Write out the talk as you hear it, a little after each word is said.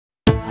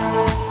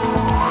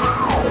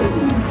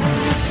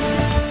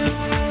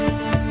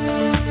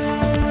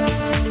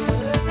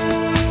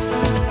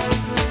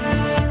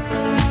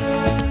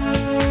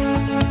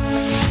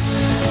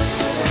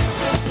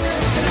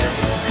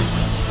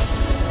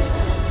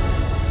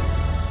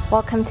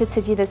Welcome to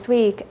Tzu Chi This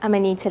Week. I'm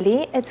Anita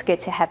Lee. It's good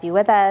to have you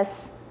with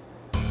us.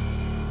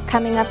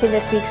 Coming up in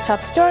this week's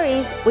top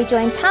stories, we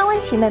join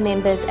Taiwan team of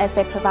members as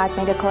they provide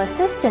medical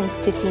assistance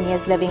to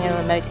seniors living in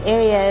remote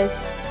areas.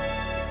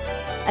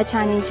 A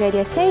Chinese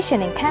radio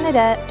station in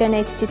Canada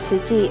donates to Tzu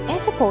Chi in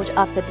support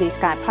of the Blue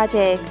Sky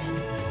Project.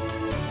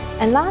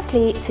 And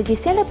lastly, Tzu Chi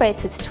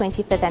celebrates its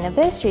 25th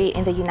anniversary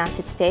in the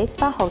United States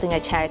by holding a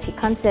charity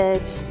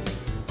concert.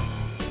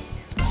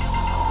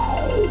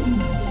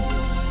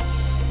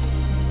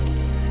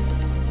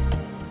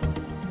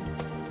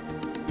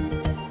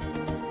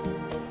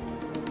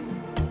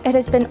 It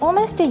has been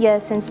almost a year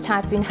since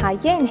Typhoon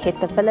Haiyan hit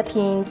the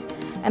Philippines,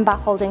 and by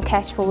holding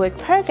cash for work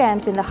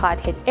programs in the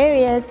hard-hit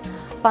areas,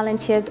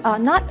 volunteers are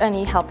not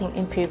only helping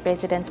improve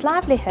residents'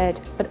 livelihood,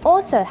 but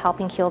also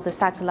helping heal the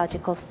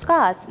psychological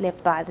scars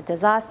left by the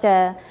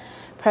disaster.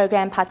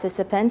 Program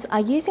participants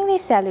are using their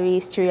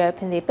salaries to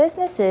reopen their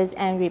businesses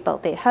and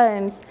rebuild their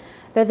homes.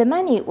 Though the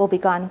money will be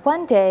gone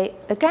one day,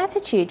 the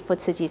gratitude for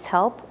Tzu Chi's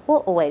help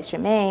will always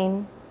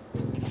remain.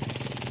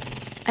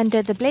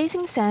 Under the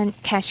blazing sun,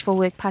 cash for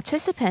work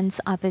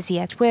participants are busy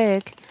at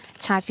work.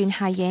 Typhoon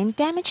Haiyan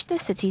damaged the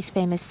city's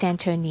famous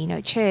Santo Nino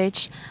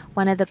Church.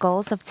 One of the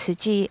goals of Tzu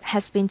Chi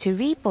has been to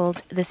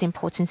rebuild this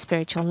important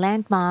spiritual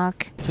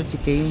landmark. Tzu Chi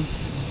came,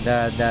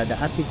 the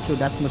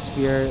attitude,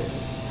 atmosphere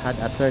had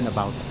a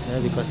turnabout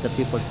because the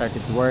people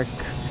started to work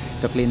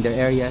to clean their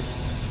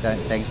areas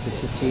thanks to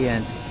Tzu Chi,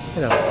 and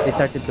they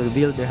started to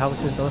rebuild their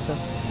houses also.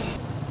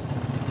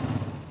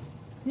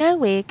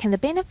 Nowhere can the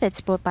benefits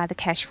brought by the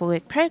Cash for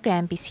Work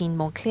program be seen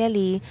more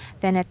clearly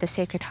than at the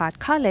Sacred Heart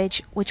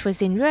College, which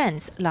was in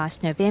ruins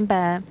last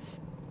November.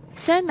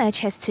 So much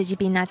has Tzu Chi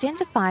been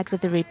identified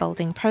with the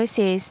rebuilding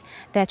process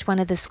that one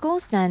of the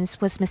school's nuns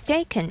was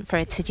mistaken for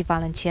a Tzu Chi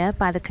volunteer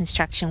by the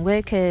construction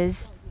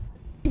workers.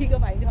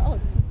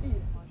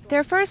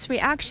 Their first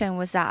reaction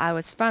was that I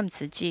was from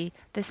Tzu Chi.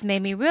 This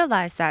made me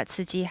realize that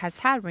Tzu Chi has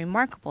had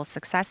remarkable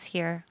success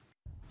here.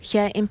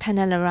 Here in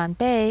Penalaran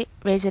Bay,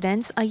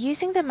 residents are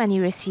using the money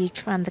received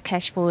from the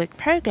Cash for Work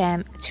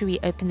program to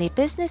reopen their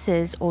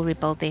businesses or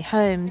rebuild their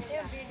homes.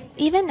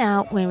 Even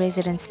now, when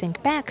residents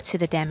think back to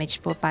the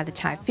damage brought by the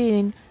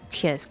typhoon,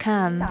 tears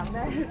come.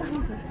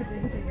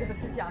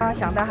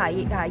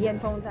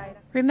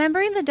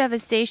 Remembering the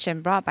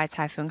devastation brought by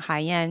Typhoon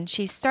Haiyan,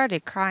 she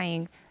started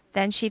crying.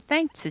 Then she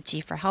thanked Tzu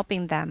Chi for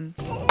helping them.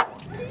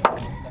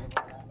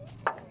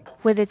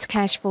 With its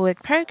Cash for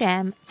Work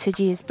program, Tzu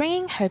Chi is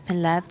bringing hope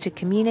and love to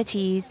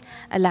communities,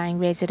 allowing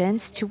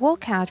residents to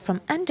walk out from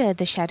under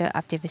the shadow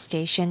of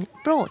devastation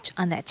brought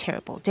on that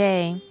terrible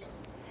day.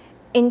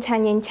 In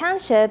Tanyin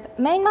Township,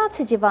 Myanmar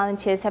Tzu Chi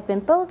volunteers have been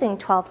building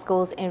 12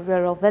 schools in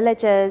rural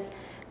villages.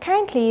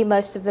 Currently,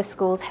 most of the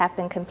schools have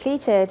been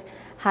completed.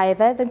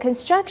 However, the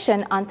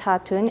construction on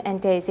Tatun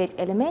and DZ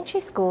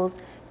elementary schools,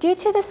 due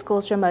to the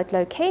school's remote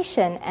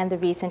location and the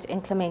recent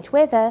inclement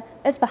weather,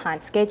 is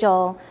behind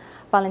schedule.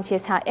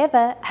 Volunteers,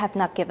 however, have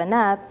not given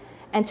up,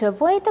 and to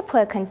avoid the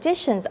poor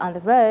conditions on the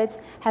roads,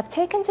 have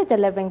taken to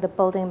delivering the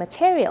building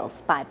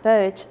materials by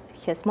boat.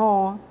 Here's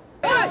more.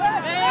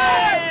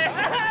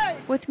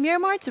 With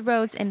Myanmar's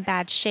roads in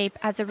bad shape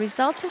as a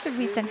result of the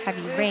recent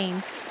heavy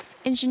rains,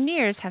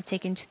 engineers have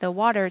taken to the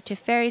water to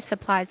ferry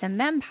supplies and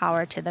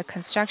manpower to the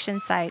construction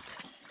site.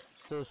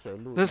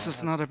 This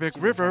is not a big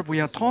river we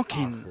are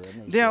talking.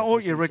 They are all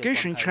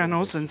irrigation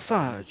channels and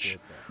such.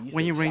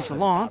 When it rains a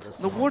lot,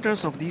 the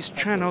waters of these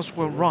channels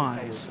will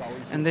rise,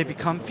 and they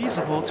become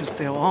feasible to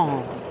sail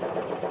on.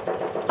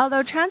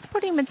 Although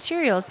transporting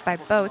materials by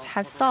boat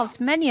has solved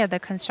many of the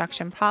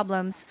construction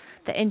problems,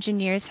 the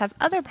engineers have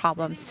other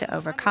problems to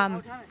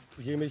overcome.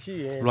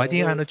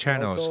 Riding on the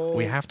channels,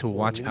 we have to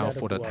watch out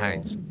for the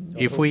tides.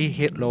 If we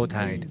hit low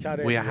tide,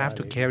 we have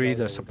to carry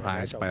the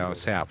supplies by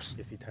ourselves.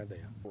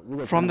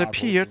 From the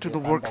pier to the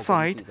work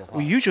site,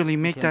 we usually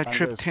make that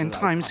trip 10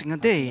 times in a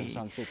day.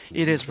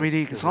 It is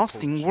really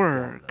exhausting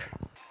work.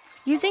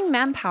 Using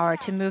manpower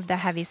to move the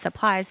heavy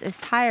supplies is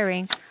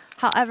tiring.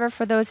 However,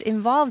 for those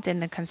involved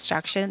in the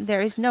construction, there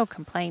is no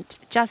complaint,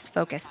 just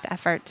focused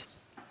effort.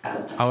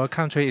 Our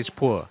country is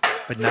poor,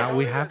 but now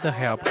we have the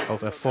help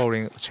of a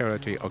foreign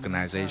charity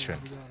organization.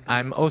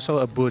 I'm also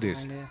a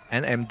Buddhist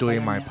and am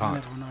doing my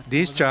part.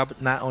 This job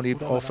not only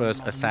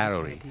offers a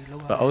salary,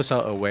 but also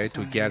a way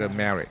to get a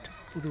merit.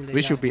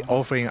 We should be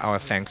offering our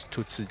thanks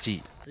to Tzu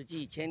Chi.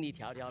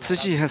 Tzu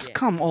Chi has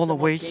come all the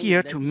way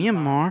here to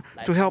Myanmar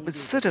to help its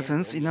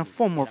citizens in the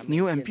form of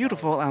new and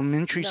beautiful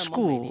elementary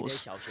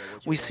schools.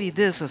 We see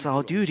this as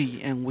our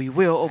duty, and we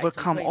will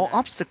overcome all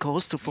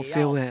obstacles to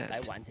fulfill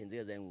it.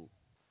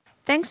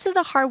 Thanks to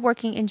the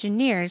hardworking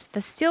engineers,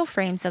 the steel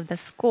frames of the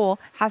school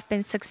have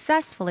been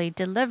successfully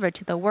delivered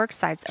to the work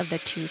sites of the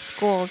two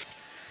schools.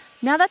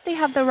 Now that they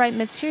have the right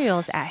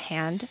materials at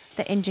hand,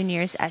 the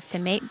engineers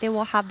estimate they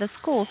will have the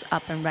schools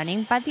up and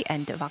running by the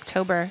end of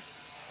October.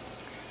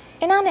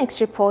 In our next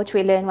report,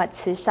 we learn what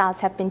Tzu Shas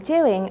have been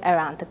doing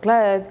around the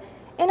globe.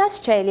 In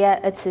Australia,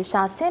 a Tzu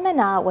Sha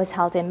seminar was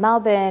held in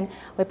Melbourne,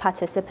 where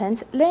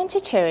participants learned to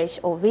cherish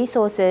all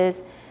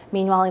resources.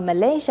 Meanwhile, in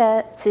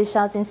Malaysia, Tzu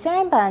Chi in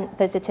Seremban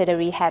visited a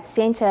rehab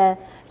center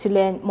to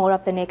learn more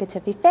of the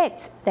negative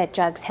effects that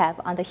drugs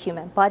have on the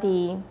human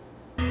body.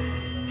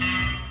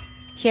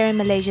 Here in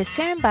Malaysia's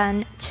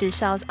Seremban, Tzu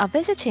Chi are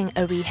visiting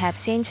a rehab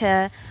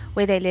center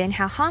where they learn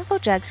how harmful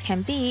drugs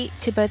can be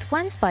to both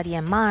one's body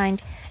and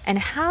mind and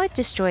how it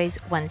destroys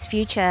one's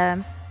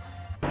future.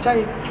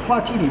 The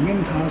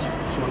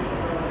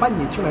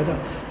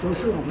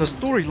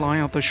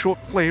storyline of the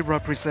short play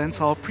represents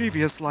our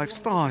previous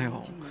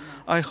lifestyle.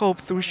 I hope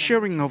through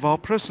sharing of our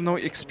personal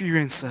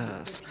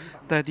experiences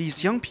that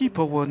these young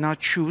people will not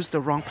choose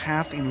the wrong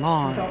path in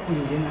life.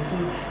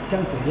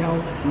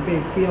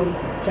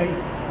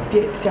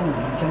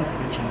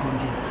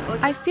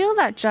 I feel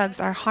that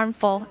drugs are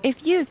harmful.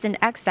 If used in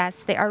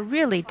excess, they are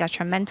really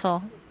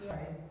detrimental.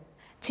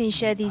 To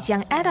ensure these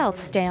young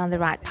adults stay on the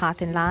right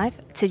path in life,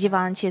 Tzu Chi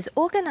volunteers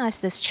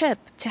organized this trip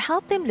to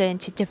help them learn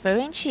to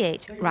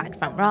differentiate right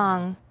from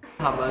wrong.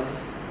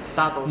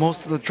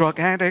 Most of the drug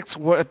addicts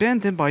were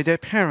abandoned by their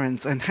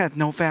parents and had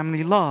no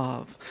family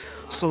love,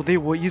 so they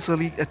were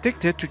easily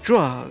addicted to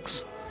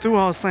drugs. Through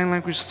our sign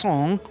language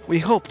song, we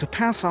hope to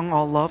pass on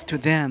our love to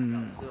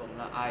them.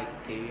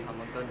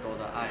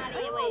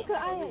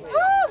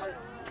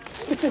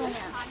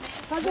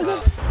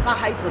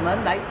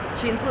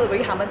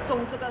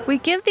 We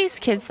give these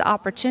kids the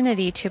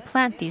opportunity to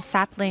plant these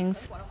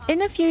saplings.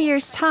 In a few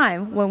years'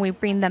 time, when we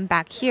bring them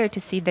back here to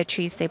see the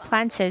trees they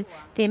planted,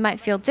 they might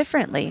feel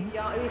differently.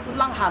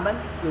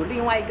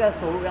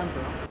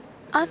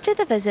 After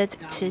the visit,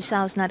 Tzu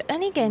Chi not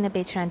only gain a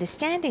better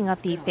understanding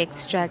of the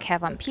effects drugs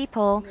have on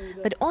people,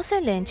 but also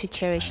learn to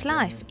cherish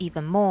life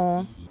even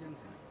more.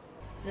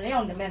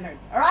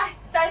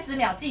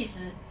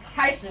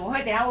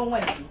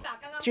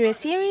 Through a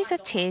series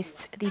of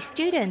tests, the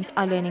students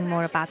are learning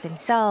more about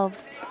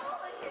themselves.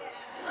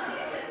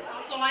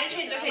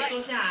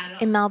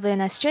 In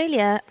Melbourne,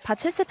 Australia,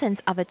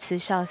 participants of a Tzu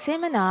Chi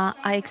seminar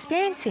are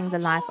experiencing the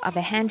life of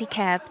a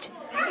handicapped,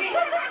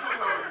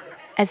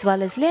 as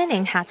well as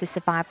learning how to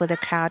survive with a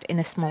crowd in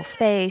a small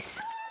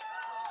space.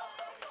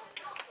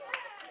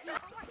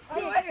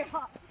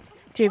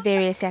 Through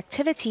various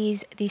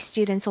activities, these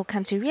students will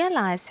come to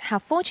realize how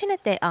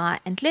fortunate they are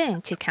and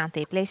learn to count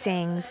their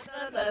blessings.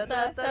 I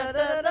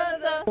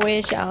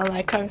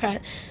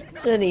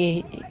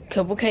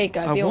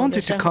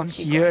wanted to come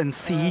here and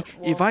see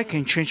if I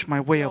can change my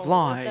way of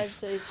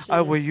life.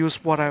 I will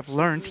use what I've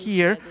learned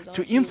here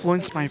to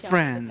influence my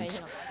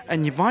friends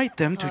and invite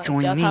them to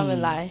join me.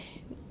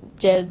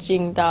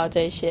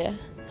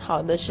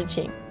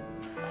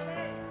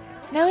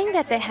 Knowing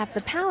that they have the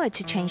power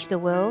to change the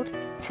world,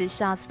 Tzu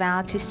Chi's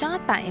vow to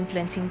start by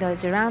influencing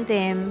those around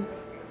them.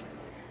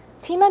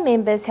 TIMA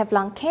members have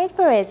long cared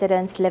for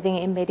residents living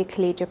in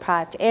medically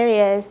deprived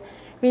areas.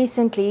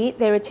 Recently,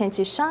 they returned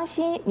to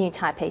Shaanxi, New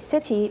Taipei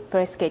City, for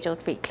a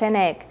scheduled free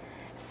clinic.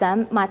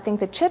 Some might think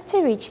the trip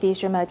to reach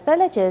these remote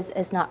villages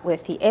is not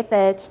worth the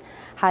effort.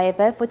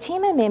 However, for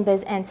TIMA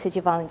members and Tzu Chi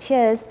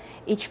volunteers,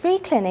 each free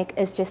clinic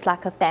is just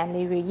like a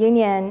family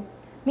reunion.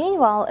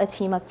 Meanwhile, a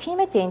team of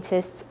TIMA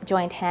dentists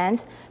joined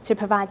hands to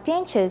provide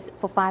dentures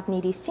for 5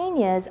 needy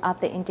seniors of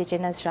the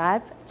indigenous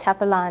tribe,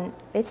 Tapalan.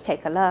 Let's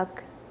take a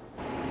look.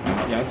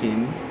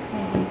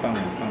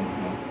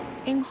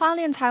 In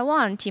Hualien,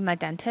 Taiwan, TIMA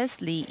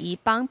dentist Li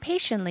Yibang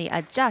patiently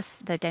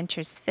adjusts the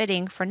denture's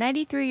fitting for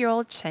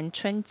 93-year-old Chen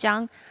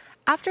Chunjiang.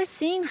 After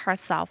seeing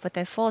herself with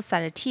a full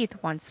set of teeth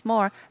once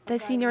more, the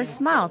senior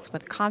smiles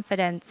with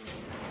confidence.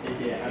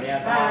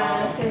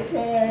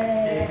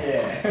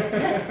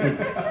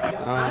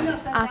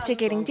 After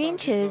getting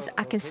dentures,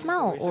 I can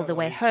smile all the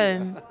way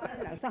home.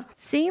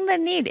 Seeing the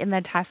need in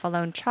the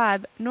Taifalone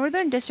tribe,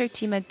 Northern District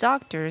TIMA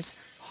doctors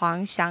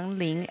Huang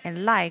Xiangling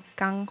and Lai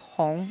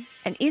Ganghong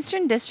and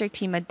Eastern District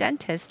TIMA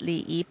dentist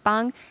Li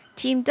Yibang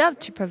teamed up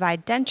to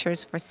provide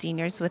dentures for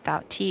seniors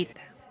without teeth.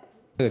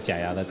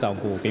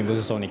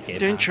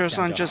 Dentures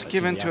aren't just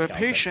given to a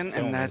patient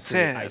and that's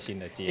it.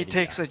 It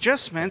takes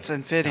adjustments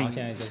and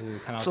fittings.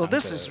 So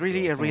this is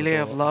really a relay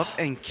of love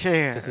and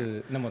care.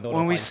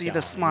 When we see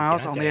the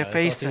smiles on their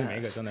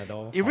faces,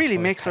 it really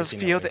makes us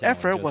feel the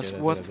effort was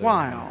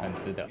worthwhile.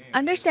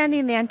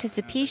 Understanding the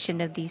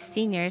anticipation of these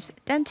seniors,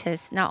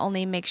 dentists not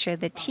only make sure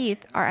the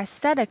teeth are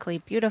aesthetically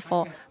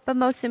beautiful, but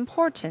most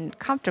important,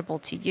 comfortable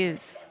to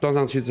use.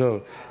 After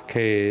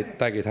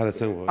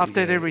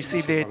they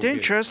receive their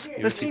dentures,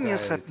 the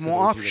seniors have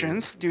more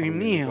options during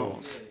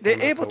meals.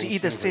 They're able to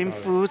eat the same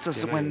foods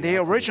as when they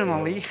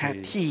originally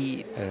had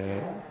teeth.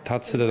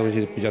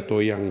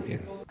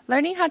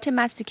 Learning how to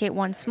masticate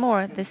once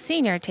more, the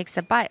senior takes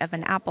a bite of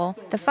an apple.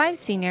 The 5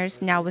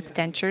 seniors, now with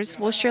dentures,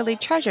 will surely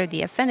treasure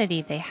the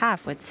affinity they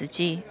have with Tzu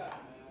Chi.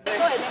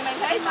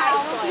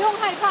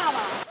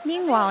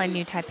 Meanwhile, in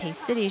New Taipei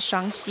City,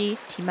 Shaanxi,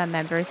 TIMA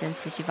members and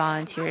Tzu Chi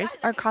volunteers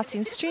are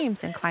crossing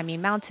streams and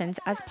climbing mountains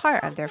as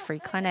part of their free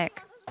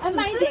clinic.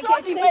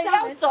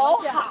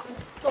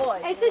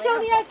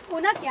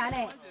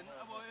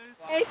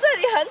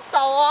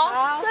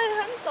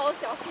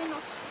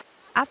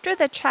 After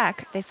the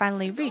trek, they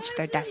finally reach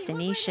their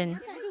destination.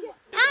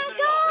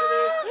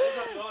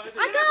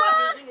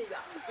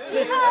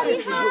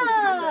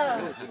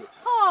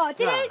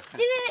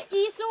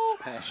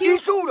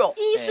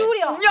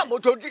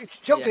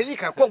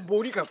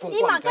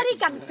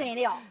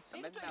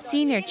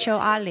 Senior Cho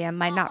Alian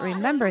might not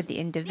remember the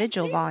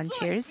individual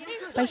volunteers,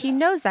 but he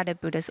knows that a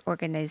Buddhist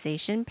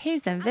organization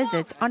pays them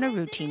visits on a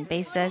routine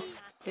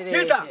basis.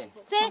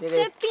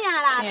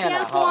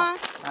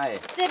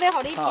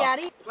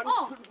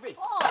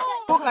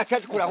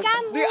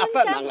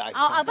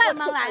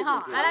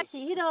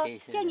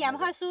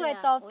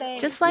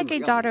 Just like a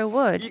daughter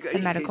would, the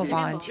medical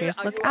volunteers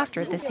look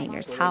after the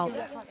seniors' health.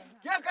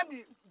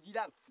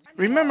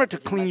 Remember to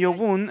clean your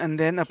wound and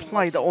then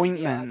apply the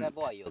ointment.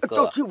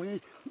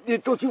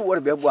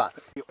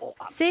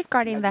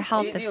 Safeguarding the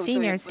health of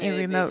seniors in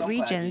remote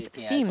regions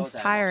seems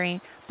tiring,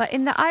 but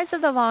in the eyes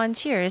of the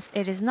volunteers,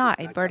 it is not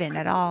a burden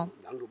at all.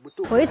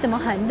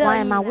 Why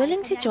am I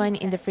willing to join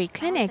in the free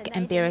clinic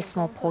and bear a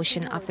small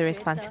portion of the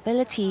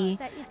responsibility?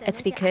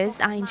 It's because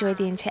I enjoy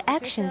the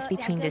interactions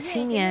between the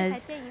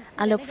seniors.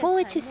 I look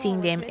forward to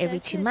seeing them every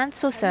 2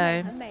 months or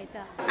so.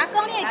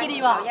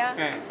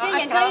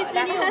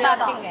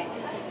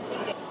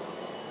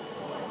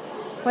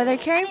 Whether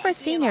caring for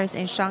seniors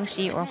in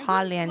Shaanxi or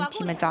Hualien,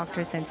 team of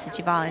doctors and Tzu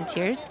Chi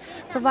volunteers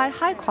provide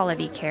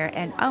high-quality care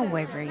and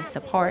unwavering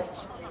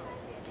support.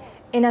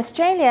 In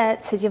Australia,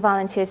 Tzu Chi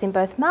volunteers in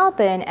both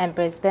Melbourne and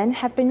Brisbane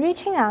have been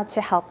reaching out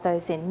to help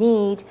those in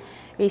need.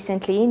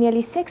 Recently,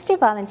 nearly 60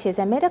 volunteers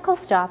and medical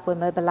staff were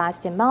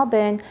mobilised in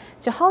Melbourne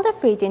to hold a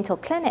free dental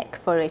clinic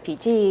for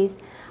refugees,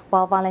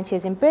 while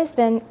volunteers in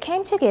Brisbane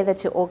came together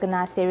to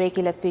organise their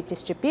regular food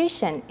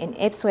distribution in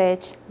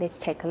Ipswich. Let's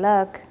take a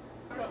look.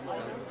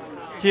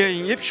 Here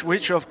in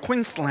Ipswich of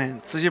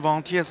Queensland, Tzu Chi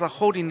volunteers are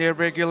holding their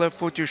regular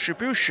food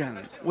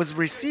distribution, with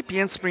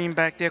recipients bringing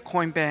back their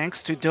coin banks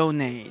to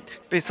donate.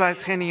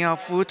 Besides handing out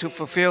food to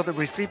fulfill the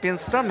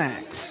recipients'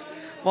 stomachs,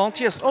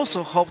 volunteers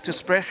also hope to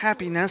spread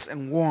happiness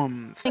and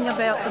warmth.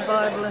 About the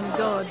Bible and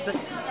God, but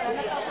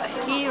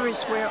here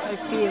is where I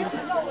feel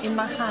in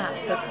my heart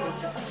that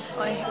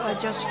I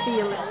just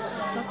feel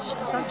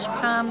such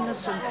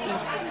calmness and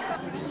peace.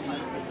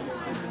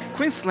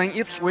 Queensland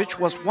Ipswich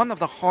was one of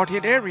the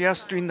hard-hit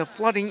areas during the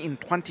flooding in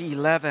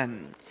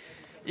 2011.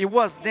 It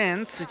was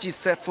then Tzu Chi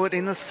set foot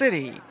in the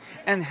city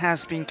and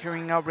has been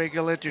carrying out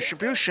regular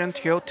distribution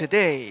till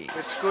today.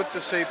 It's good to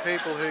see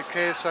people who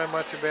care so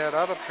much about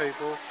other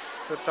people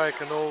that they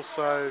can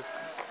also,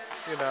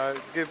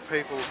 give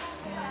people.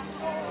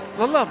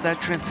 The love that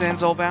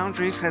transcends all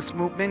boundaries has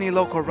moved many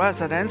local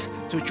residents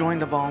to join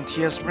the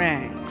volunteers'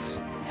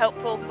 ranks.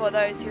 Helpful for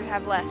those who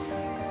have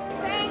less.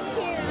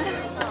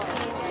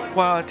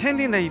 While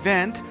attending the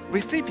event,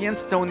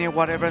 recipients donate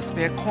whatever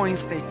spare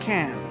coins they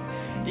can,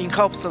 in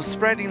hopes of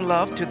spreading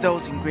love to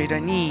those in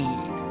greater need.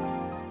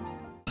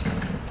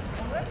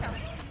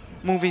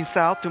 Moving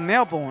south to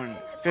Melbourne,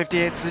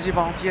 58 Tzu Chi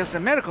volunteers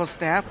and medical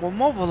staff were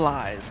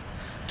mobilized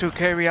to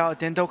carry out a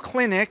dental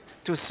clinic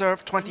to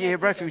serve 28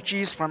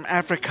 refugees from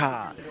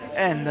Africa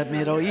and the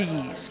Middle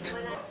East.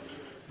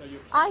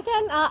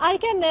 I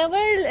can never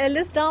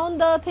list down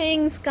the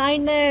things: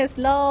 kindness,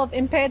 love,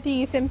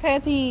 empathy,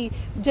 sympathy,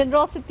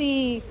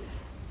 generosity,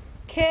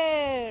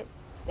 care.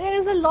 There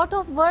is a lot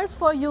of words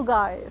for you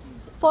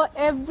guys, for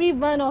every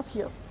one of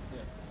you.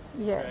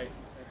 Yeah.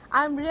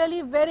 I'm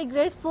really very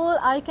grateful.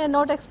 I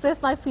cannot express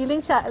my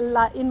feelings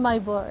in my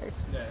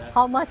words,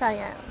 how much I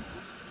am.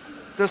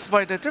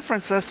 Despite the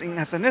differences in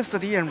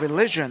ethnicity and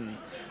religion,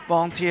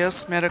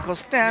 volunteers, medical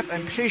staff,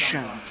 and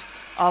patients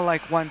are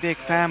like one big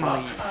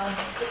family.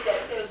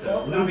 A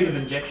little bit of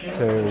injection.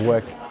 To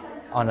work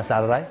on a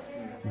Saturday,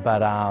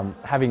 but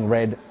having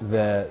read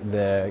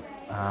the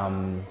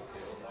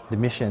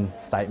mission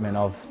statement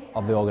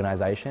of the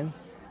organisation,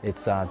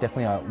 it's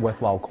definitely a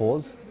worthwhile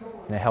cause.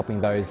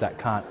 Helping those that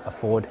can't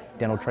afford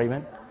dental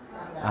treatment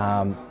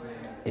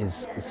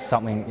is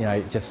something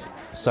just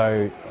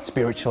so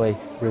spiritually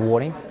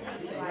rewarding.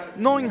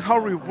 Knowing how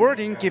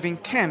rewarding giving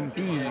can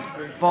be,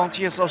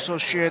 volunteers also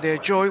share their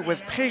joy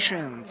with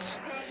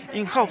patients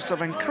in hopes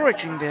of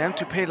encouraging them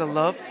to pay the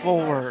love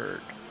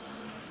forward.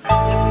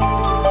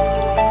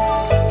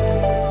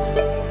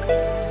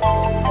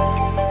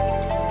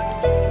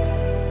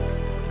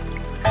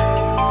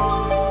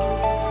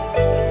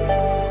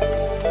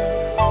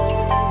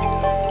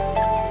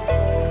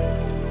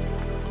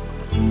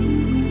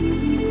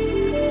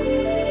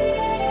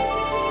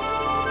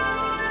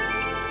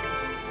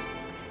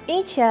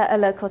 Each year, a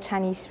local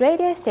Chinese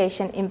radio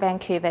station in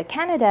Vancouver,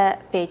 Canada,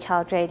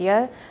 Fairchild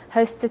Radio,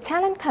 hosts a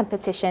talent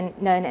competition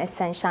known as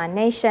Sunshine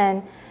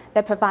Nation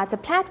that provides a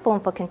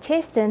platform for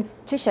contestants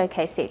to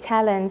showcase their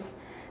talents.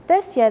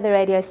 This year, the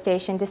radio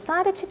station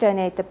decided to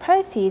donate the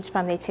proceeds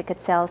from their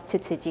ticket sales to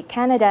Tzu Chi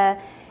Canada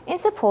in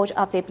support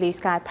of their Blue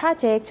Sky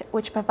project,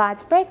 which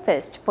provides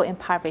breakfast for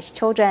impoverished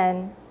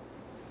children.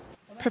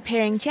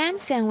 Preparing jam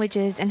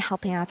sandwiches and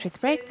helping out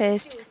with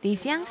breakfast,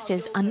 these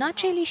youngsters are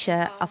not really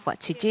sure of what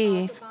to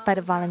do, but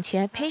a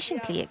volunteer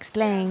patiently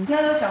explains.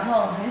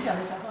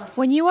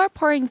 When you are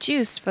pouring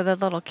juice for the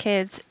little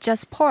kids,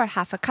 just pour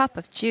half a cup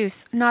of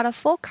juice, not a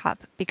full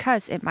cup,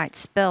 because it might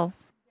spill.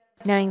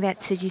 Knowing that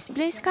Tzu Chi's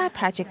Blue Sky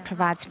project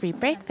provides free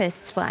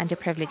breakfasts for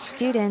underprivileged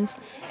students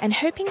and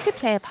hoping to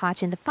play a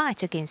part in the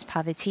fight against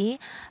poverty,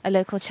 a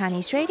local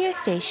Chinese radio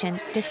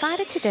station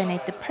decided to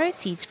donate the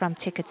proceeds from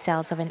ticket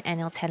sales of an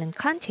annual talent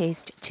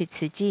contest to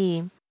Tzu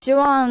Chi.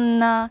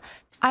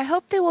 I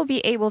hope they will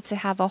be able to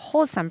have a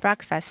wholesome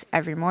breakfast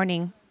every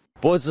morning.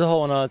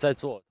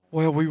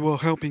 While we were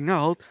helping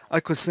out, I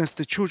could sense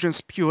the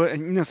children's pure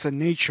and innocent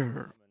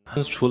nature.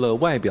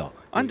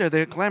 Under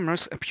their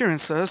glamorous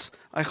appearances,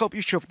 I hope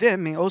each of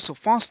them may also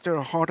foster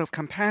a heart of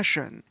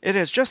compassion. It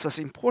is just as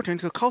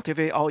important to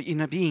cultivate our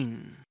inner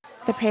being.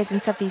 The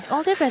presence of these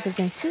older brothers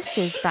and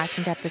sisters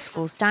brightened up the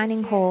school's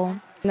dining hall.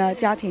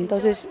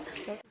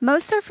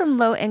 Most are from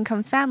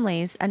low-income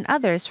families and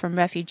others from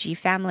refugee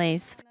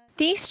families.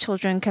 These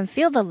children can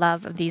feel the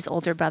love of these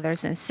older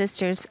brothers and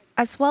sisters,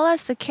 as well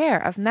as the care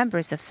of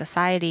members of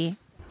society.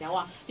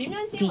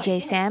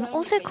 DJ Sam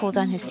also called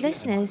on his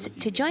listeners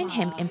to join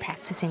him in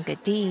practicing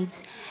good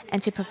deeds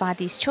and to provide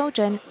these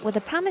children with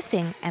a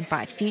promising and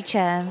bright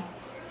future.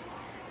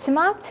 To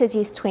mark Tzu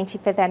Chi's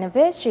 25th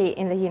anniversary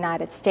in the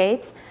United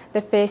States,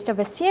 the first of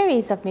a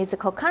series of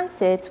musical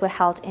concerts were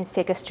held in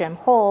Segerstrom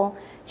Hall,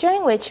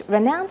 during which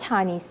renowned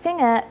Chinese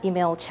singer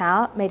Emil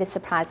Chow made a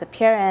surprise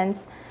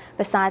appearance.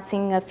 Besides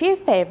singing a few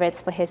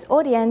favorites for his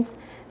audience,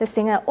 the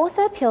singer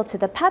also appealed to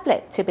the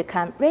public to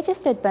become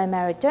registered bone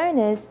marrow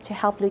donors to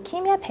help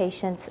leukemia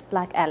patients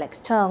like Alex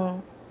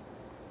Tung.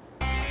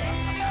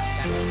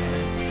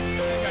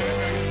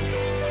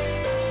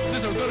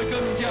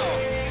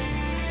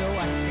 So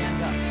I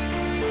Stand Up.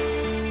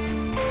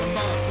 很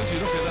棒，词曲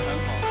都写得很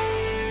好。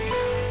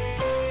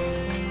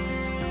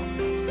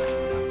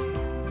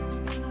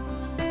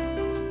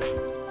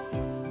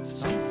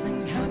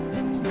Something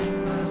happened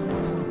and my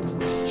world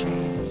was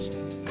changed.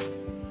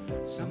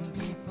 Some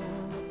people.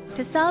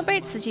 To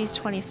celebrate Tzu Chi's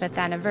 25th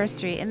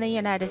anniversary in the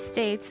United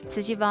States,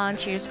 Tzu Chi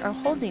volunteers are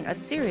holding a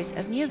series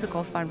of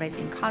musical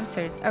fundraising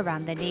concerts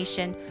around the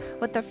nation,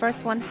 with the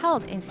first one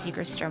held in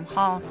Segerstrom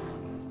Hall.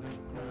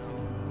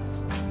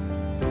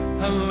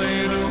 A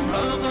little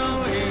love, a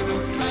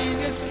little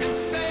kindness can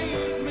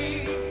save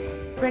me.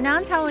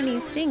 Renowned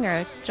Taiwanese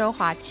singer Zhou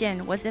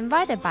Huajian was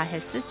invited by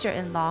his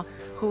sister-in-law,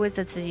 who is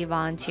a Tzu Chi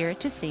volunteer,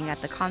 to sing at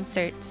the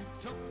concert.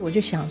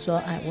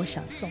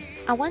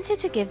 I wanted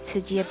to give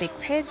Tzu Chi a big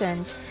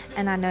present,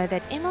 and I know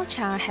that Emil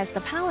Chow has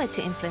the power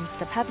to influence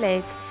the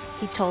public.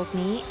 He told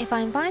me if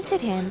I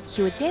invited him,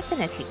 he would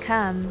definitely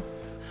come.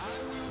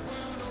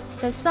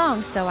 The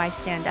song So I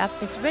Stand Up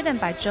is written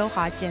by Zhou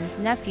Huajian's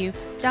nephew,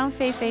 Zhang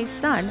Feifei's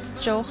son,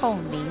 Zhou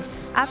Hongming,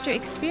 after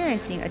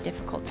experiencing a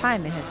difficult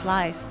time in his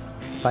life.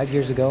 5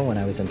 years ago, when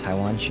I was in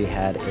Taiwan, she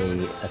had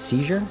a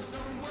seizure,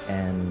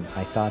 and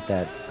I thought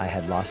that I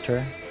had lost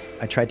her.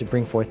 I tried to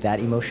bring forth that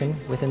emotion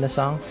within the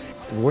song.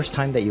 The worst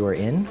time that you were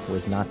in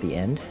was not the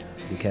end,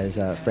 because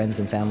friends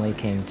and family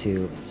came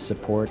to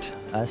support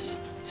us.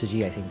 Tzu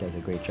Chi, I think, does a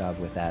great job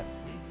with that.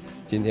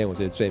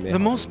 The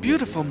most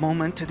beautiful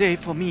moment today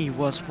for me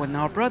was when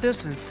our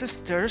brothers and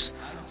sisters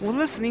were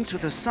listening to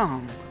the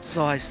song,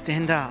 So I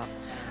Stand Up,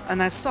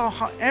 and I saw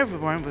how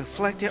everyone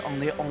reflected on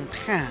their own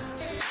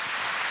past.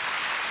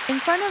 In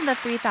front of the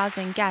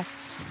 3,000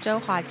 guests, Zhou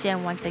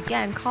Huajian once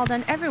again called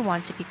on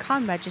everyone to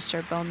become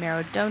registered bone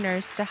marrow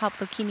donors to help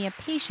leukemia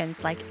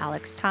patients like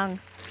Alex Tung.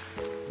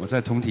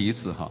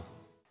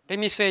 Let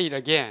me say it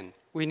again.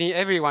 We need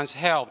everyone's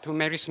help to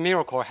make this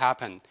miracle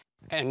happen.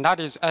 And that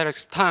is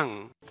Alex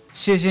Tung.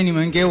 谢谢你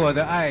们给我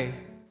的爱。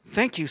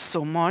 Thank you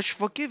so much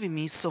for giving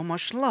me so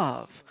much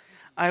love.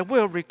 I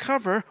will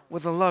recover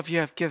with the love you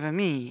have given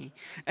me,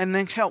 and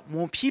then help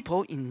more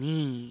people in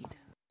need.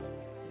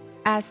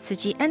 As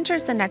Tzu Chi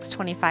enters the next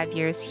 25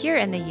 years here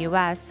in the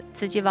U.S.,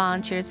 Tzu Chi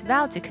volunteers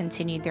vow to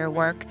continue their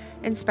work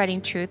in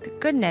spreading truth,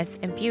 goodness,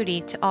 and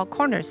beauty to all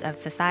corners of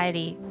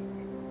society.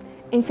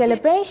 In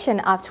celebration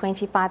of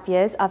 25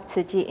 years of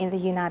Tzu Chi in the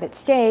United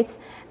States,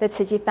 the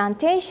Tzu Chi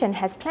Foundation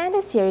has planned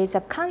a series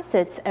of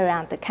concerts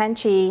around the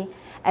country.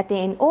 At the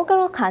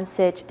inaugural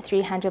concert,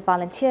 300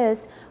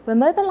 volunteers were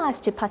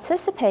mobilized to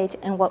participate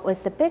in what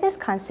was the biggest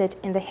concert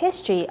in the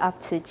history of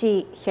Tzu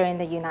Chi here in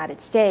the United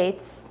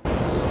States.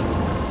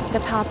 The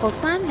powerful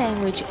sign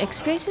language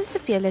expresses the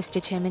fearless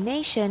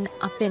determination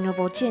of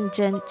Venerable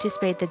Jianzhen to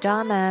spread the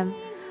Dharma.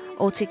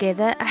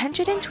 Altogether,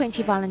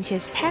 120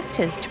 volunteers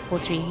practiced for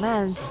 3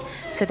 months,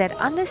 so that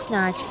on this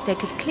night they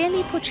could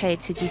clearly portray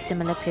Tzu Chi's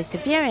similar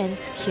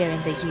perseverance here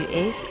in the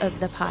US over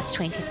the past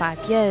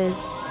 25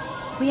 years.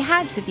 We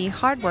had to be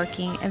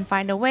hardworking and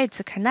find a way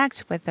to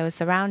connect with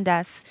those around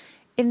us.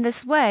 In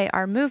this way,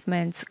 our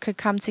movements could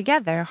come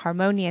together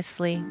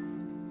harmoniously.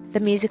 The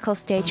musical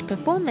stage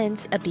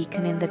performance, A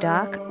Beacon in the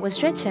Dark,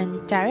 was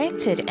written,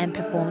 directed, and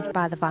performed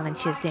by the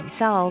volunteers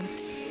themselves.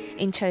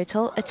 In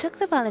total, it took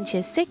the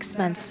volunteers 6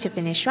 months to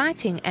finish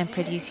writing and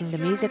producing the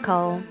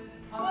musical.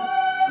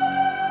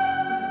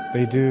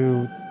 They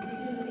do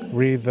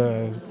read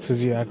the Tzu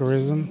Chi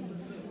aphorism,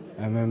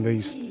 and then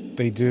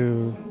they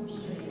do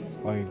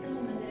like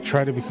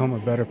try to become a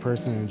better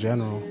person in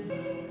general.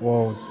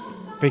 Well,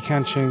 they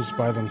can't change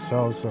by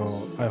themselves,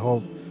 so I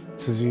hope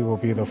Tzu Chi will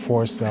be the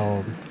force that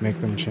will make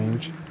them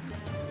change.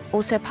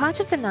 Also part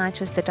of the night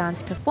was the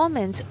dance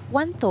performance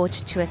One Thought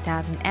to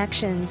 1,000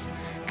 Actions,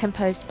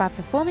 composed by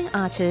performing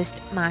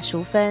artist Ma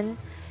Shufen.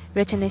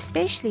 Written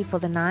especially for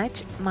the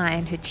night, Ma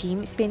and her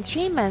team spent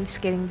 3 months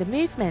getting the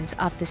movements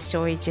of the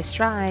story just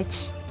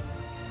right.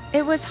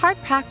 It was hard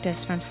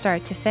practice from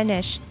start to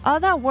finish. All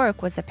that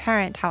work was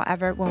apparent,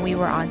 however, when we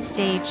were on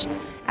stage.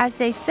 As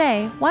they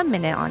say, 1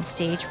 minute on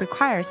stage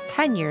requires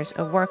 10 years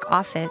of work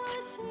off it.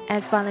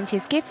 As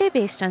volunteers gave their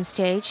best on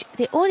stage,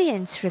 the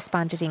audience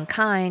responded in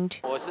kind.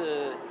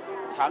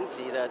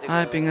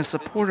 I've been a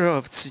supporter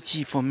of Tzu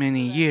Chi for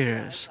many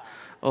years.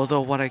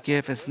 Although what I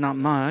give is not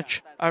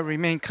much, I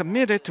remain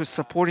committed to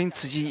supporting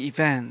Tzu Chi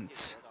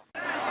events.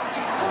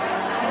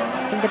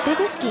 In the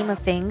bigger scheme of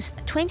things,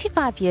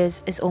 25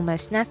 years is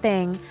almost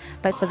nothing.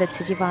 But for the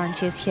Tzu Chi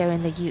volunteers here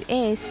in the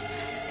US,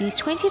 these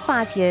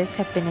 25 years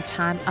have been a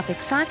time of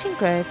exciting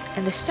growth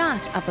and the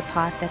start of a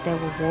path that they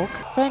will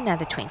walk for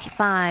another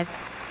 25.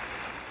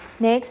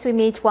 Next, we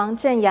meet Wang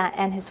Zhenya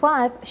and his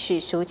wife, Xu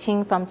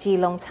Shuqing from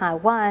Keelung,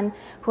 Taiwan,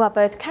 who are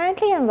both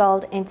currently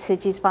enrolled in Tzu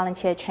Chi's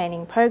volunteer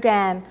training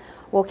program.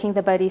 Walking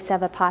the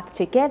Bodhisattva path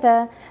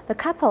together, the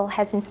couple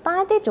has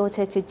inspired their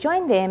daughter to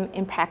join them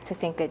in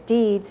practicing good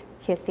deeds.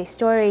 Here's their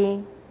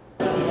story.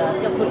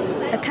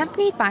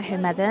 Accompanied by her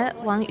mother,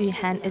 Wang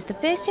Yuhan is the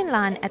first in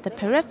line at the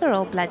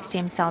peripheral blood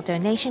stem cell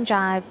donation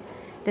drive.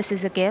 This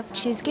is a gift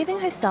she's giving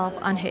herself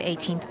on her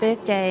 18th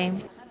birthday.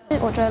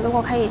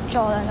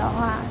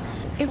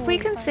 If we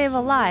can save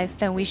a life,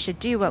 then we should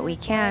do what we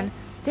can.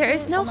 There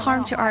is no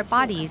harm to our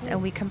bodies,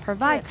 and we can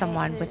provide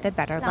someone with a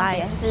better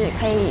life.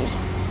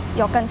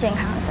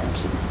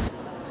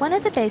 One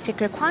of the basic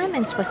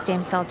requirements for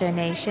stem cell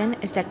donation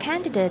is that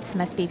candidates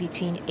must be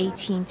between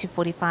 18 to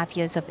 45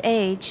 years of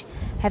age.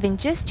 Having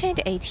just turned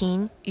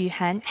 18,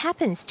 Yuhan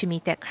happens to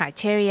meet that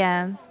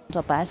criteria.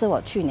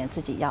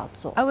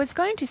 I was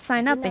going to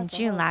sign up in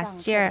June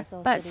last year,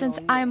 but since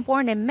I am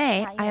born in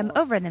May, I am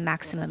over the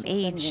maximum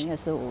age.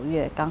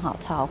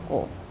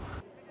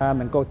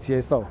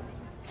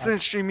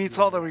 Since she meets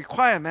all the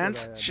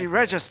requirements, she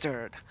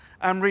registered.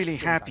 I'm really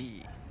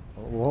happy.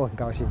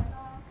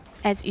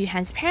 As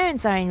Yuhan's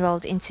parents are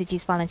enrolled in Tzu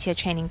Chi's volunteer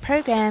training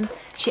program,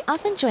 she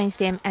often joins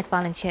them at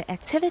volunteer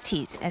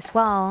activities as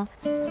well.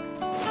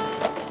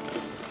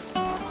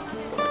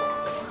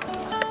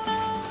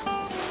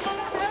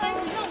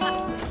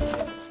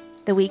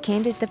 The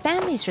weekend is the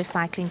family's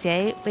recycling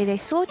day, where they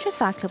sort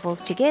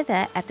recyclables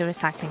together at the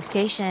recycling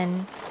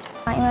station.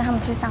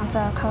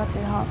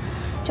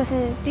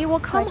 They will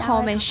come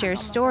home and share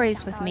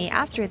stories with me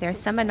after their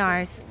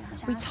seminars.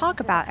 We talk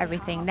about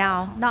everything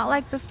now, not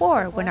like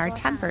before when our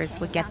tempers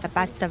would get the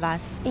best of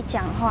us.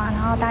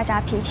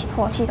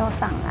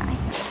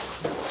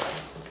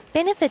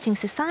 Benefiting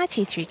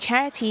society through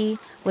charity,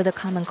 with a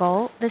common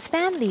goal, this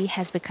family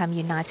has become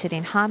united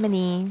in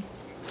harmony.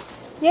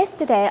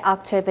 Yesterday,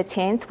 October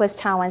 10th, was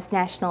Taiwan's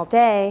National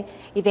Day.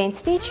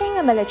 Events featuring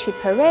a military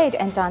parade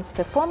and dance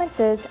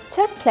performances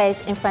took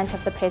place in front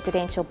of the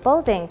presidential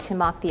building to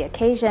mark the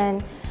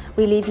occasion.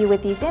 We leave you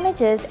with these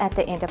images at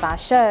the end of our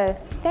show.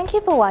 Thank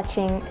you for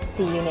watching.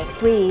 See you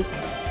next week.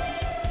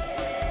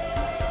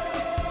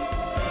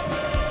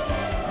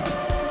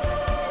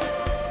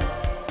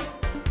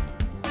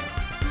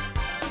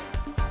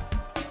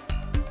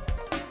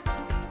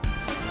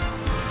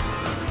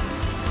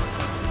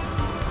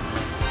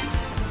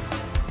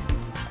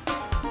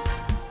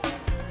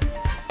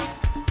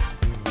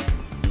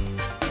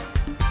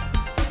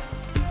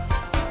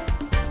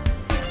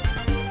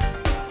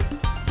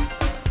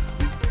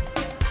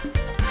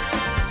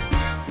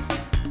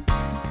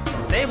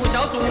雷虎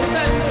小组正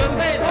准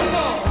备通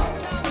过。